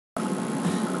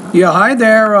Yeah, hi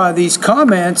there. These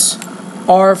comments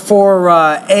are for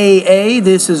AA.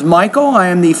 This is Michael. I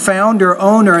am the founder,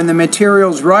 owner, and the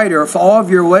materials writer for all of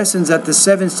your lessons at the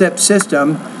 7-Step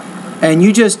System. And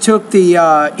you just took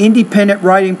the independent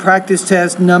writing practice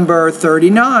test number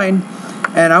 39.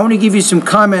 And I want to give you some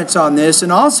comments on this. And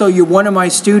also, you're one of my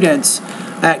students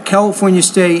at California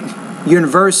State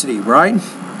University, right?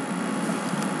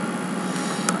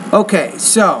 Okay,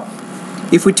 so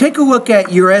if we take a look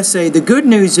at your essay, the good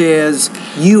news is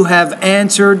you have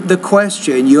answered the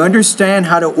question. You understand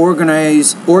how to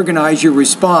organize your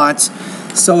response.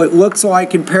 So it looks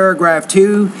like in paragraph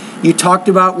 2, you talked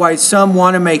about why some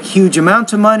want to make huge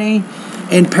amounts of money.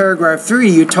 In paragraph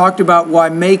 3, you talked about why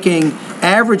making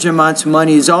average amounts of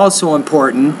money is also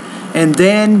important. And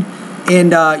then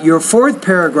in your 4th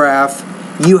paragraph,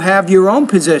 you have your own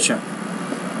position.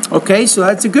 Okay, so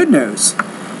that's the good news.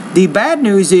 The bad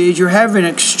news is you're having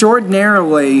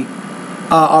extraordinarily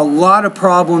a lot of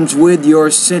problems with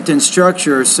your sentence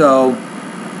structure. So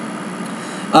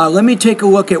let me take a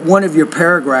look at one of your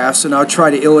paragraphs and I'll try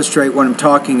to illustrate what I'm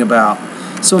talking about.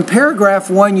 So in paragraph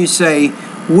 1 you say,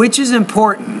 which is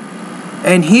important?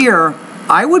 And here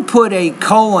I would put a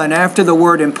colon after the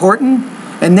word important,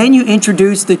 and then you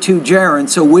introduce the two gerunds.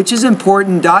 So which is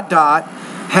important, ...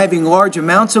 having large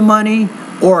amounts of money,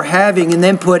 or having, and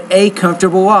then put a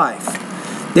comfortable life.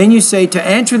 Then you say, to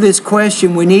answer this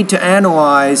question, we need to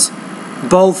analyze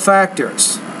both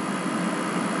factors.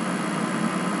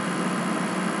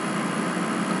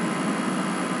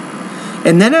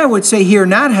 And then I would say here,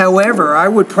 not however, I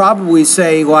would probably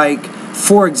say like,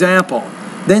 for example,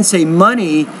 then say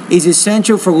money is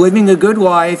essential for living a good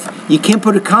life. You can't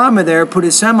put a comma there, put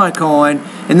a semicolon,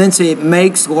 and then say it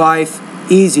makes life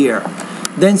easier.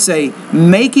 Then say,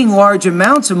 making large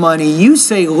amounts of money, you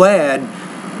say led,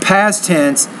 past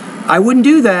tense. I wouldn't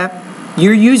do that.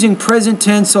 You're using present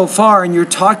tense so far, and you're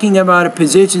talking about a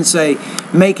position, say,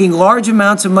 making large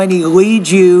amounts of money leads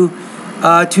you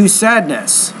to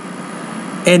sadness.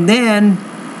 And then,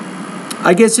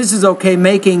 I guess this is okay,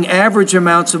 making average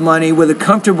amounts of money with a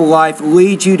comfortable life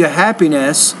leads you to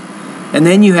happiness. And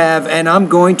then you have, and I'm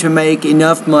going to make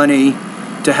enough money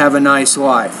to have a nice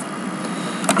life.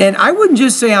 And I wouldn't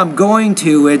just say I'm going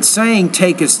to, it's saying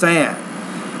take a stand.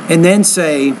 And then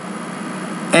say,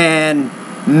 and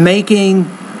making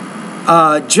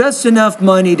just enough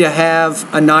money to have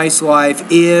a nice life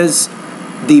is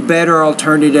the better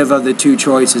alternative of the two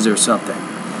choices or something.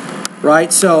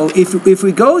 Right? So if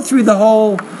we go through the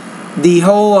whole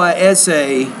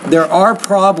essay, there are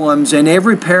problems in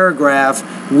every paragraph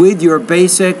with your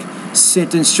basic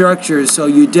sentence structure. So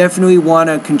you definitely want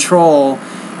to control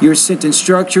your sentence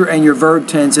structure and your verb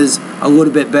tenses a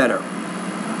little bit better.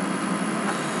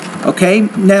 Okay,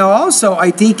 now also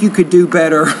I think you could do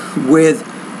better with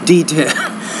detail.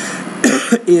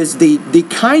 Is the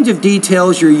kinds of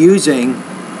details you're using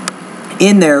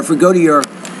in there. If we go to your,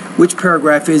 which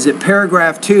paragraph is it?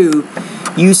 Paragraph 2,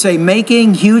 you say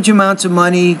making huge amounts of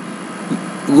money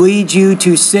leads you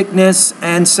to sickness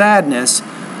and sadness.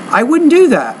 I wouldn't do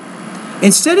that.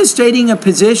 Instead of stating a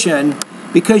position,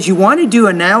 because you want to do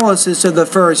analysis of the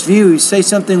first view, say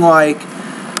something like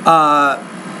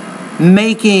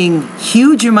making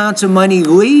huge amounts of money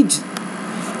leads,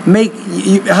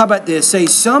 how about this? Say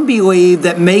some believe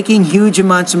that making huge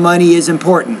amounts of money is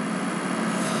important.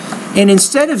 And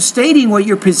instead of stating what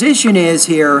your position is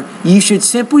here, you should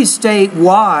simply state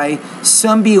why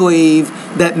some believe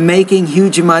that making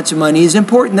huge amounts of money is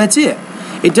important. That's it.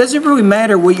 It doesn't really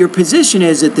matter what your position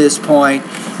is at this point.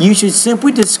 You should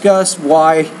simply discuss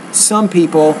why some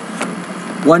people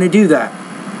want to do that.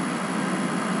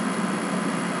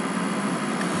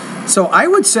 So I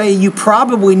would say you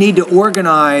probably need to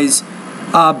organize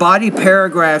body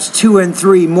paragraphs 2 and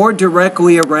 3 more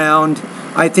directly around,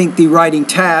 I think, the writing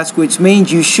task, which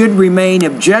means you should remain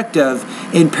objective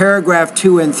in paragraph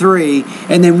 2 and 3.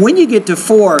 And then when you get to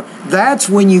 4, that's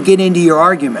when you get into your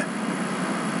argument.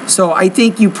 So I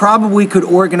think you probably could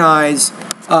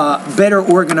better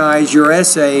organize your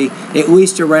essay, at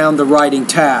least around the writing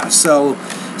task. So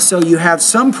you have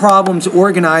some problems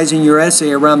organizing your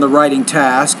essay around the writing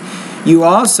task. You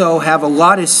also have a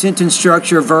lot of sentence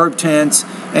structure, verb tense,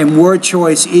 and word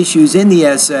choice issues in the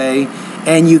essay,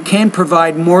 and you can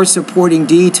provide more supporting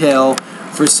detail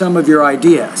for some of your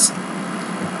ideas.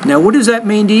 Now, what does that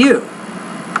mean to you?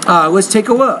 Let's take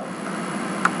a look.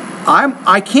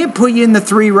 I can't put you in the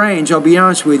 3 range, I'll be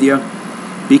honest with you,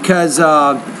 because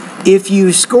if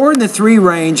you score in the 3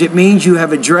 range, it means you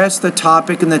have addressed the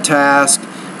topic and the task,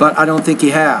 but I don't think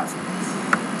you have.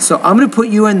 So I'm going to put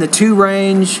you in the 2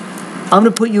 range. I'm going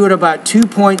to put you at about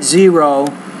 2.0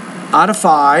 out of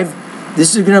 5.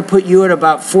 This is going to put you at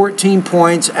about 14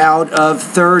 points out of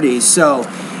 30. So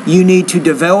you need to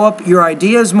develop your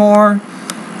ideas more.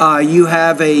 You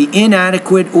have an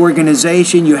inadequate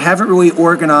organization. You haven't really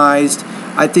organized,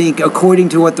 I think, according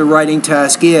to what the writing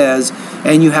task is,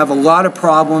 and you have a lot of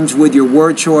problems with your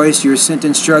word choice, your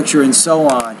sentence structure, and so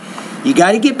on. You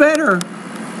got to get better.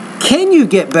 Can you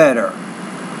get better?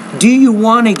 Do you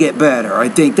want to get better? I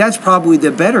think that's probably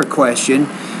the better question.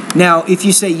 Now, if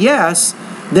you say yes,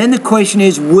 then the question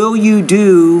is, will you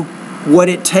do what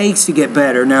it takes to get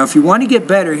better? Now, if you want to get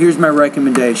better, here's my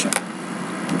recommendation.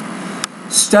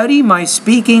 Study my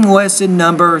speaking lesson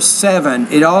number 7.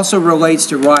 It also relates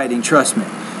to writing, trust me.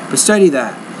 But study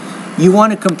that. You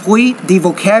want to complete the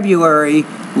vocabulary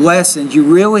lessons. You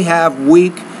really have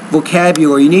weak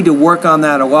vocabulary. You need to work on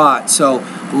that a lot. So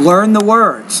learn the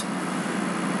words.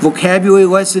 Vocabulary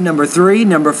lesson number 3,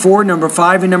 number 4, number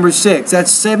 5, and number 6.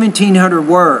 That's 1,700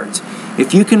 words.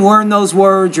 If you can learn those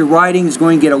words, your writing is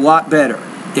going to get a lot better.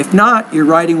 If not, your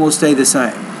writing will stay the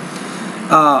same.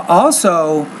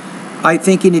 Also, I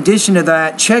think in addition to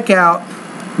that, check out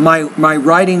my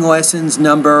writing lessons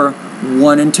number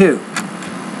 1 and 2.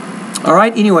 All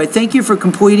right, anyway, thank you for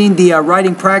completing the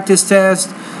writing practice test.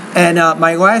 And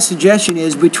my last suggestion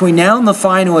is, between now and the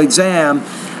final exam,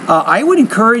 I would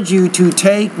encourage you to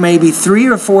take maybe 3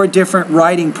 or 4 different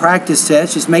writing practice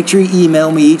tests. Just make sure you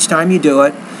email me each time you do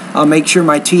it. I'll make sure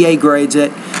my TA grades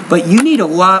it. But you need a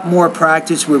lot more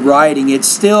practice with writing. You're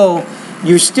still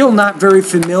not very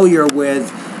familiar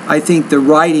with, I think, the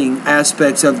writing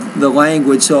aspects of the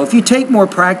language. So if you take more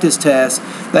practice tests,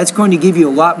 that's going to give you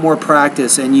a lot more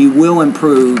practice, and you will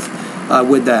improve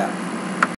with that.